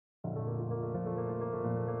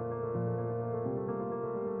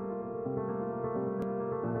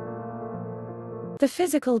The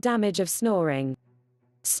physical damage of snoring.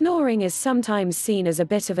 Snoring is sometimes seen as a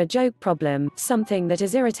bit of a joke problem, something that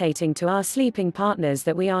is irritating to our sleeping partners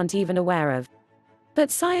that we aren't even aware of.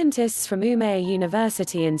 But scientists from Umea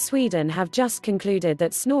University in Sweden have just concluded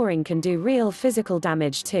that snoring can do real physical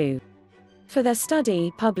damage too. For their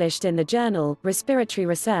study, published in the journal Respiratory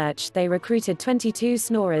Research, they recruited 22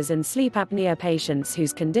 snorers and sleep apnea patients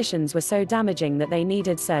whose conditions were so damaging that they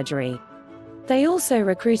needed surgery. They also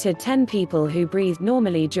recruited 10 people who breathed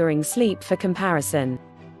normally during sleep for comparison.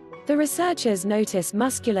 The researchers noticed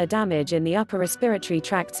muscular damage in the upper respiratory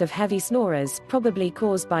tracts of heavy snorers, probably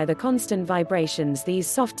caused by the constant vibrations these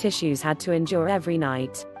soft tissues had to endure every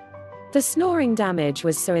night. The snoring damage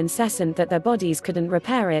was so incessant that their bodies couldn't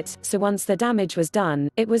repair it, so once the damage was done,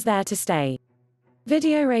 it was there to stay.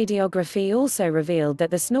 Video radiography also revealed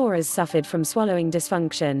that the snorers suffered from swallowing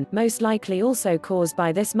dysfunction, most likely also caused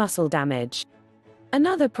by this muscle damage.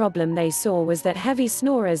 Another problem they saw was that heavy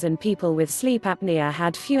snorers and people with sleep apnea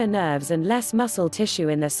had fewer nerves and less muscle tissue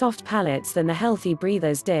in their soft palates than the healthy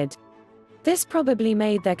breathers did. This probably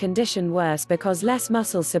made their condition worse because less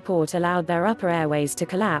muscle support allowed their upper airways to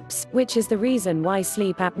collapse, which is the reason why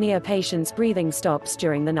sleep apnea patients' breathing stops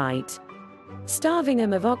during the night, starving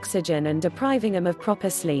them of oxygen and depriving them of proper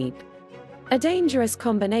sleep. A dangerous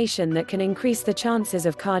combination that can increase the chances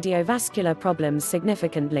of cardiovascular problems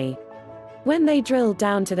significantly. When they drilled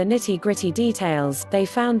down to the nitty-gritty details, they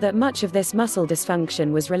found that much of this muscle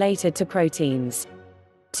dysfunction was related to proteins.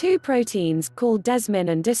 Two proteins, called desmin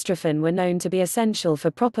and dystrophin, were known to be essential for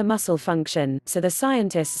proper muscle function, so the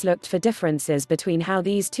scientists looked for differences between how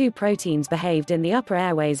these two proteins behaved in the upper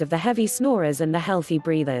airways of the heavy snorers and the healthy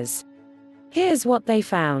breathers. Here's what they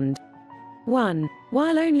found. 1.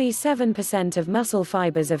 While only 7% of muscle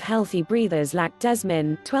fibers of healthy breathers lacked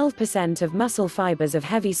desmin, 12% of muscle fibers of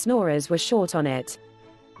heavy snorers were short on it.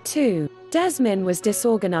 2. Desmin was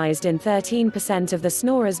disorganized in 13% of the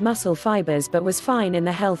snorers' muscle fibers but was fine in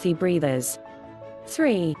the healthy breathers.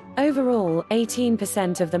 3. Overall,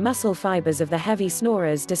 18% of the muscle fibers of the heavy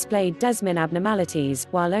snorers displayed desmin abnormalities,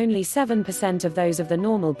 while only 7% of those of the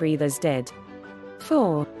normal breathers did.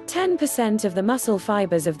 4. 10% of the muscle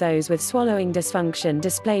fibers of those with swallowing dysfunction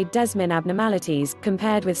displayed desmin abnormalities,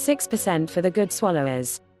 compared with 6% for the good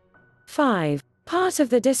swallowers. 5. Part of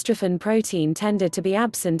the dystrophin protein tended to be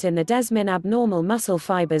absent in the desmin abnormal muscle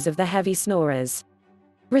fibers of the heavy snorers.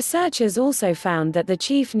 Researchers also found that the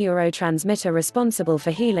chief neurotransmitter responsible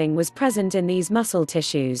for healing was present in these muscle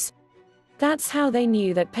tissues. That's how they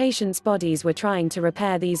knew that patients' bodies were trying to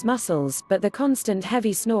repair these muscles, but the constant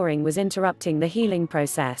heavy snoring was interrupting the healing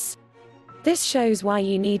process. This shows why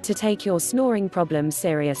you need to take your snoring problems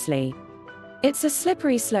seriously. It's a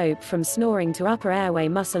slippery slope from snoring to upper airway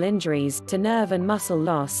muscle injuries, to nerve and muscle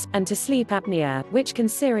loss, and to sleep apnea, which can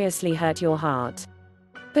seriously hurt your heart.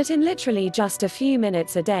 But in literally just a few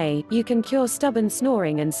minutes a day, you can cure stubborn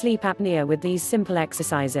snoring and sleep apnea with these simple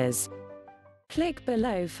exercises. Click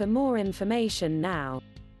below for more information now.